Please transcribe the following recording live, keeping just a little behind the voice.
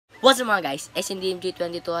What's up mga guys?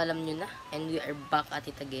 SNDMG22 alam nyo na. And we are back at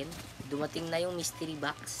it again. Dumating na yung mystery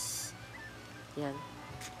box. Yan.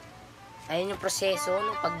 Ayan yung proseso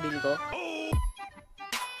ng pagbili ko.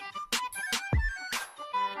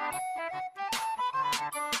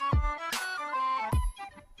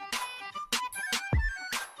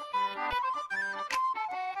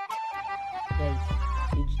 Guys,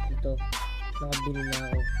 legit ito. Nakabili na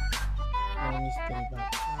ako ng mystery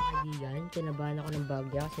box. Mga kaibigan, kinabahan ako ng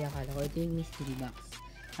bagya kasi akala ko ito yung mystery box.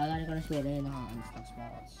 Akala ko na swela yun, naka-unstocks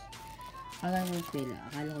box. Akala ko na swela,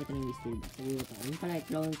 akala ko ito yung mystery box. Sabi ko ito, yung pala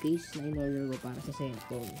clown case na in-order ko para sa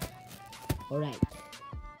cellphone. Alright.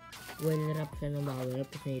 Well wrap siya ng baka wrap,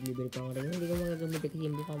 tapos may libre pang ring. Hindi ko magagamit kasi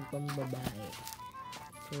yung bukang pambabae.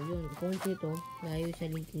 So yun, kung ito, nayo sa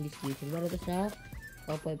link in description. Para ito sa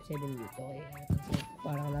 557 dito. Okay,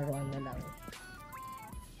 parang laruan na lang.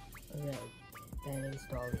 Alright. And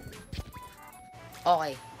installing.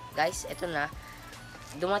 Okay, guys, ito na.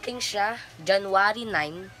 Dumating siya January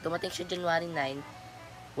 9.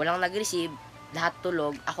 Walang nag-receive. Lahat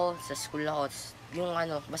tulog. Ako, sa school ako. Yung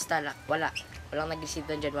basta walang nag-receive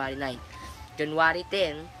doon January 9. January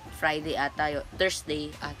 10, Friday ata yun. Thursday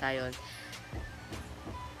ata yun.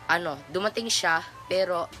 Dumating siya,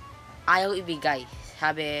 pero ayaw ibigay.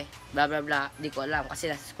 Sabi, blah blah blah. Di ko alam, kasi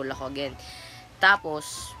nasa school ako again.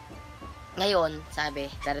 Tapos, ngayon, sabi,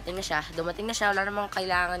 darating na siya, dumating na siya, wala namang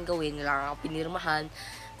kailangan gawin, wala kang pinirmahan,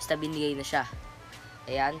 basta binigay na siya.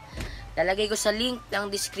 Ayan. Lalagay ko sa link ng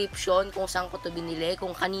description kung saan ko to binili,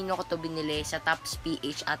 kung kanino ko to binili, sa Tops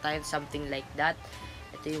PH ata yun, something like that.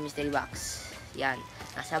 Ito yung mystery box. Yan.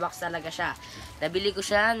 Nasa box talaga siya. Nabili ko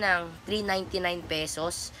siya ng 399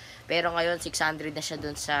 pesos, pero ngayon 600 na siya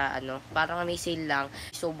dun sa, parang may sale lang.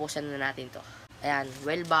 Subusan na natin to. Ayan,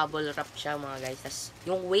 well bubble wrap siya mga guys. Tas,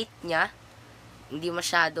 yung weight niya, hindi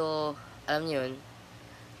masyado, alam niyo yun,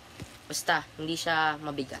 basta, hindi siya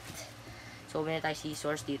mabigat. So, may tayo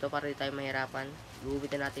scissors dito para di tayo mahirapan.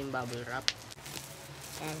 Gugupitin natin yung bubble wrap.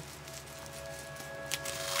 Ayan.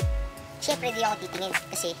 Siyempre, di ako titingin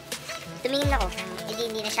kasi tumingin ako,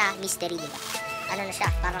 hindi na siya mystery, diba? Ano na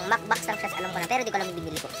siya, parang MacBox lang siya, alam ko na, pero di ko alam yung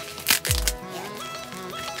binili ko.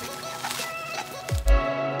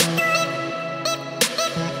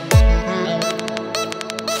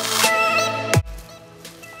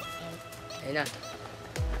 Na.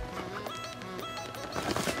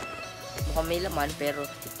 Mukhang may laman pero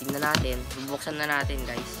tingnan natin. Bubuksan na natin,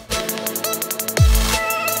 guys.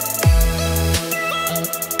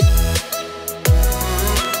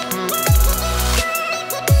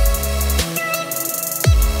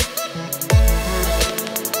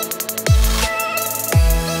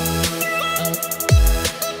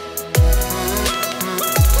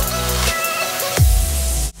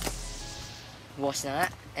 Bukas na nga.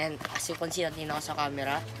 And as you can see, natin ako sa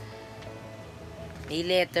camera. May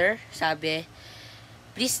letter. Sabi,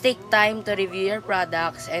 please take time to review your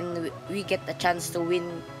products and we get a chance to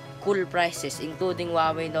win cool prizes including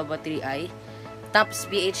Huawei Nova 3i. Tops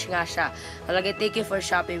PH nga siya. Nalagay, thank you for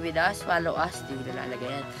shopping with us. Follow us. Hindi ko nalalagay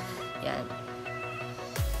yan. Yan.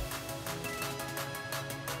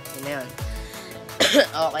 Yun na yun.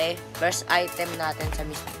 Okay. First item natin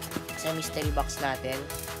sa mystery box natin.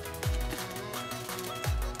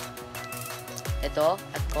 Ito,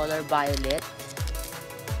 at color violet.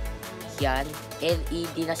 Yan.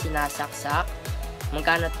 LED na sinasaksak.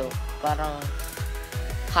 Magkano to? Parang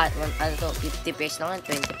hot. 50 pesos lang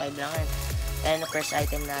yan. 25 lang yan. Ayan ang first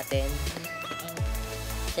item natin.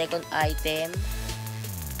 Second item.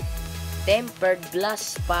 Tempered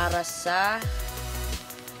glass para sa...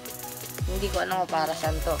 Hindi ko alam kung para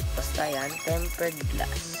saan to. Basta yan. Tempered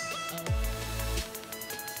glass.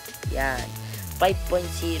 Yan.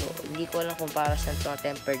 5.0. Hindi ko alam kung para saan itong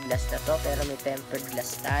tempered glass na to, pero may tempered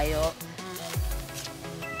glass tayo.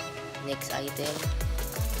 Next item.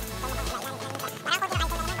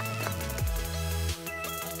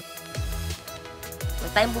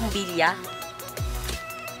 Meron tayong bumbilya.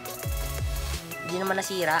 Hindi naman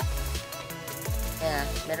nasira. Ayan,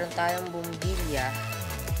 meron tayong bumbilya.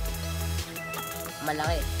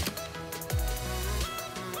 Malaki.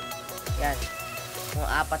 Yan.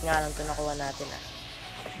 Mga 4 nga lang ito nakuha natin.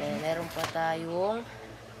 Then, meron pa tayong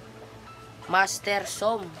Master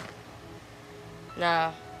Som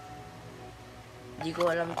na di ko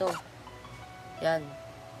alam to. Yan.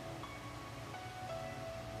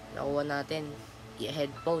 Nakuha natin.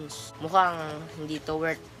 Headphones. Mukhang hindi to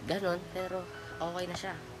worth ganun, pero okay na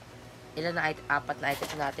siya. Ilan na 4 na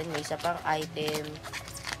items natin. May isa pang item.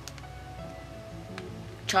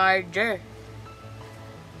 Charger.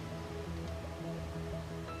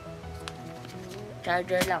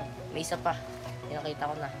 Charger lang. May isa pa.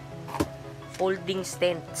 Pinakita ko na. Folding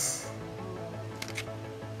stands.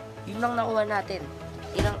 Yun lang nakuha natin.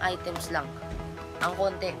 Ilang items lang. Ang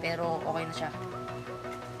konti, pero okay na siya.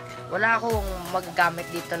 Wala akong magagamit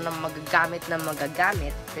dito na magagamit.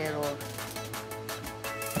 Pero,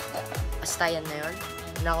 basta yan na yun.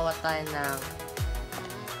 Nakuha tayo ng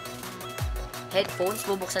headphones.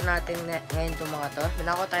 Bubuksan natin ngayon itong mga to.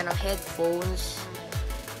 Nakuha tayo ng headphones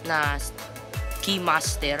na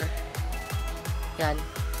Keymaster. Yan.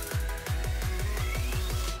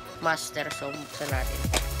 Master. So, buksan natin.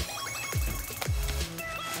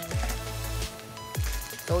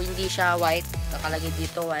 So, hindi siya white. Nakalagay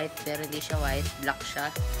dito white, pero hindi siya white. Black siya.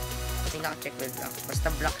 Kasi naka-check with black. Basta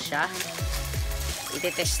black siya.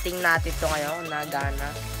 Iti-testing natin ito ngayon. Nagana.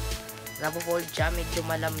 Napo-fold siya. Medyo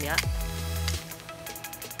malamya.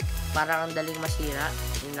 Parang ang daling masira.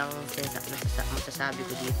 Yun lang masasabi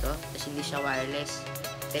ko dito. Kasi hindi siya wireless.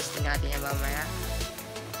 Testing natin yan mamaya.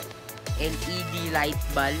 LED light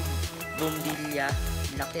bulb. Bumbilya.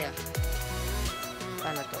 Laki ah.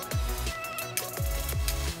 Paano to?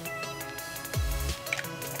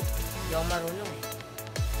 Hindi ako marunong eh.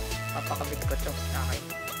 Papakabit ko to. Okay.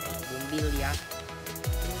 Bumbilya.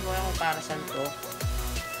 Hindi ko alam kung para saan to.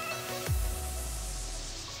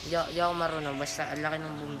 Hindi ako marunong. Basta ang laki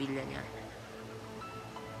ng bumbilya niya.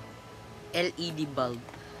 LED bulb.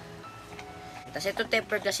 Tapos ito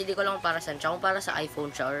tempered kasi di ko lang para saan. Tsaka kung para sa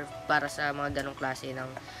iPhone siya or para sa mga ganong klase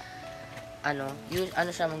ng ano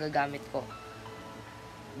siya magagamit ko.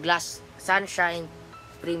 Glass. Sunshine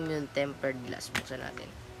Premium Tempered Glass. Buksan natin.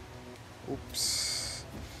 Oops.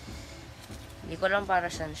 Hindi ko lang para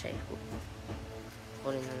saan siya eh.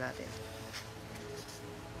 Kunin na natin.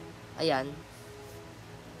 Ayan.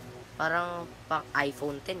 Parang pang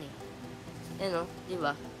iPhone 10 eh. Yan o, di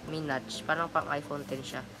ba? May notch. Parang pang iPhone 10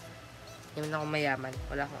 siya. Hindi man ako mayaman.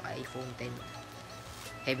 Wala akong iPhone 10.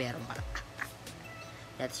 Eh, meron pala.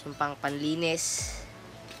 That's yung pang panlinis.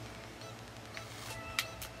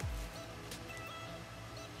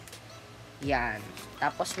 Yan.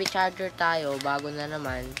 Tapos may charger tayo. Bago na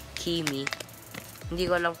naman. Kimi. Hindi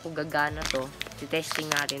ko alam kung gagana to. Testing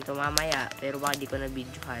natin to mamaya. Pero baka di ko na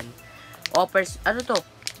videohan. Offers. Ano to?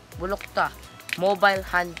 Bulok ta. Mobile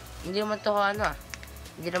hand. Hindi naman to ano ah.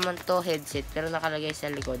 Hindi naman to headset. Pero nakalagay sa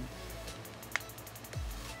likod.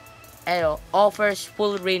 Ano. Offers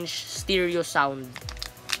full range stereo sound.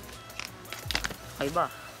 Okay ba?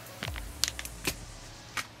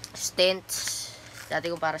 Stents. Dati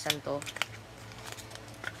ko para saan to.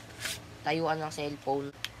 Tayuan ng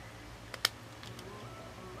cellphone.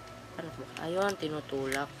 Ano to? Ayun,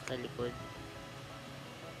 tinutulak sa likod.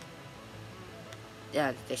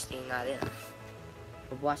 Yan, testing natin.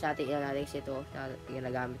 Bubukas natin yan natin kasi ito.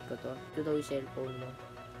 Ginagamit ko to. Ito daw yung cellphone mo.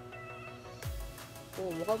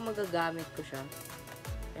 Oo, mukhang magagamit ko siya.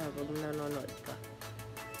 Yan, pag nanonood ka.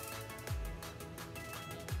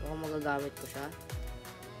 Mukhang magagamit ko siya.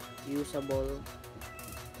 Usable.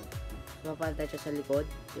 Mapantay siya sa likod.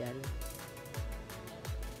 Yan.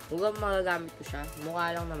 Mukhang magagamit ko siya.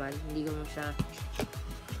 Mukha lang naman. Hindi ko mo siya.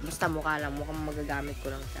 Basta mukha lang. Mukhang magagamit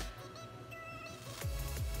ko lang siya.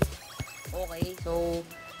 Okay. So,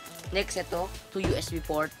 next ito. 2 USB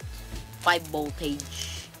port. 5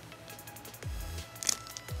 voltage.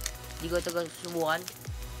 Hindi ko ito susubukan.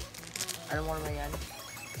 Alam mo naman yan.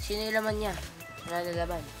 Sino yung laman niya? Wala na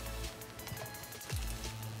laman.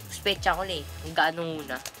 Specha ko eh. Ang gaano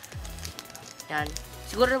muna. Yan.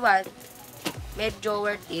 Siguro naman, medyo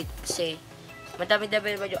worth it kasi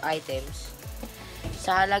madami-dami naman yung items.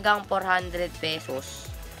 Sa halagang 400 pesos,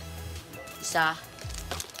 isa,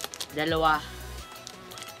 dalawa,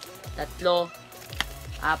 tatlo,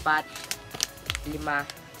 apat, lima,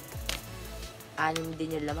 6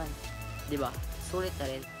 din yung laman. Diba? Sulit na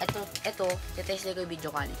rin. Ito, titest ko yung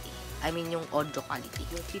video quality. I mean yung audio quality.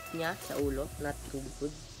 Yung fit niya sa ulo, not too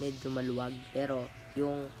good. Medyo maluwag. Pero,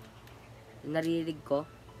 yung narinig ko,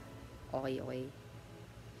 okay.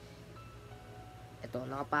 Ito,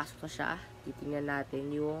 nakapasok na siya. Titingnan natin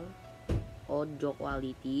yung audio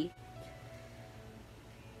quality.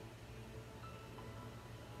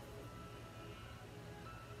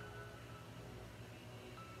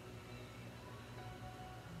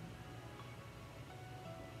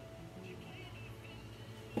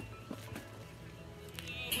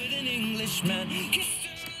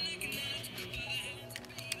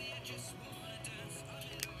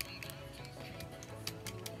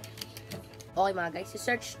 Okay mga guys,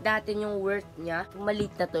 search natin yung worth niya. Yung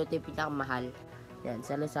maliit na to, ito yung pinakamahal. Yan,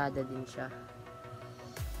 sa Lazada din siya.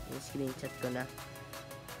 Yung screenshot ko na.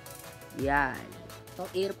 Yan.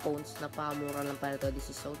 Itong earphones, napakamura lang pala to.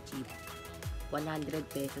 This is so cheap. 100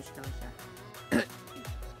 pesos lang siya.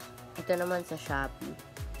 Ito naman sa Shopee.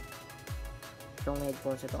 Itong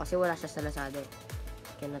headphones ito. Kasi wala siya sa Lazada.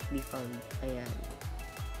 Cannot be found. Ayan.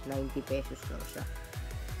 90 pesos lang siya.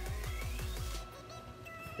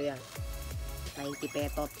 Ito yan. 90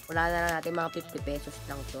 petot. Wala na lang natin mga 50 pesos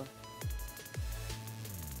lang to.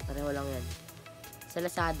 Pareho lang yan. Sa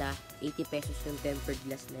Lazada, 80 pesos yung tempered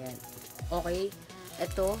glass na yan. Okay.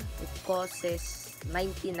 Ito, it costs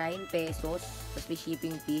 99 pesos. Tapos may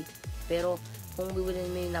shipping fee. Pero, kung bibilin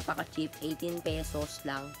mo yung napaka-cheap, 18 pesos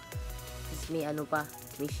lang. Tapos may ano pa,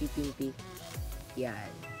 may shipping fee. Yan.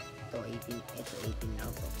 Ito 18. Ito 18 lang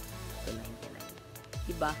to. Ito 99.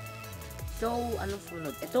 Diba? So, anong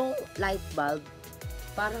sunod? Itong light bulb,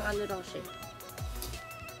 parang ano lang siya.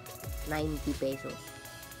 90 pesos.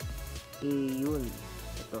 Yun.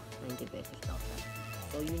 Ito, 90 pesos lang siya.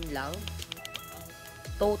 So, yun lang.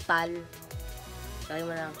 Total, sabi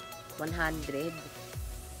mo lang, 100,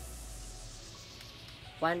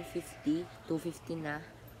 150, 250 na,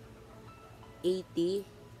 80,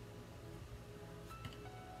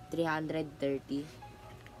 330.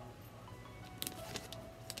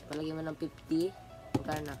 Palagyan mo ng 50,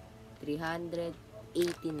 magkano na? 380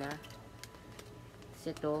 na.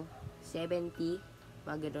 Kasi ito, 70,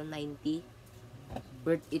 mga gano'n, 90.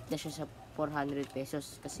 Worth it na siya sa 400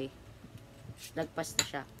 pesos kasi nagpas na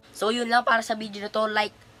siya. So, yun lang para sa video na to.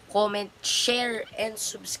 Like, comment, share, and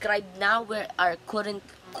subscribe now. We are currently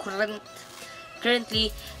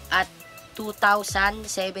at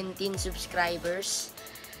 2017 subscribers.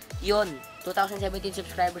 Yun, 2017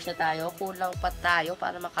 subscribers na tayo. Kulang pa tayo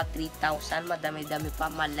para maka 3,000. Madami-dami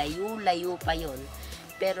pa. Malayo-layo pa yun.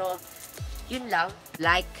 Pero, yun lang.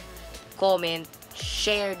 Like, comment,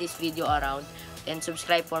 share this video around, and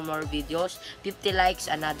subscribe for more videos. 50 likes,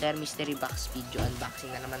 another mystery box video unboxing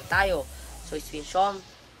na naman tayo. So, it's been Sean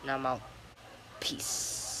na Mount.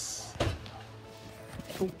 Peace.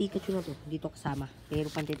 Itong Pikachu na to, dito kasama. Pero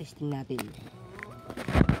pantitesting natin.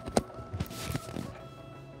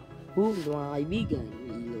 Mga kaibigan,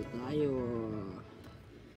 ilo tayo.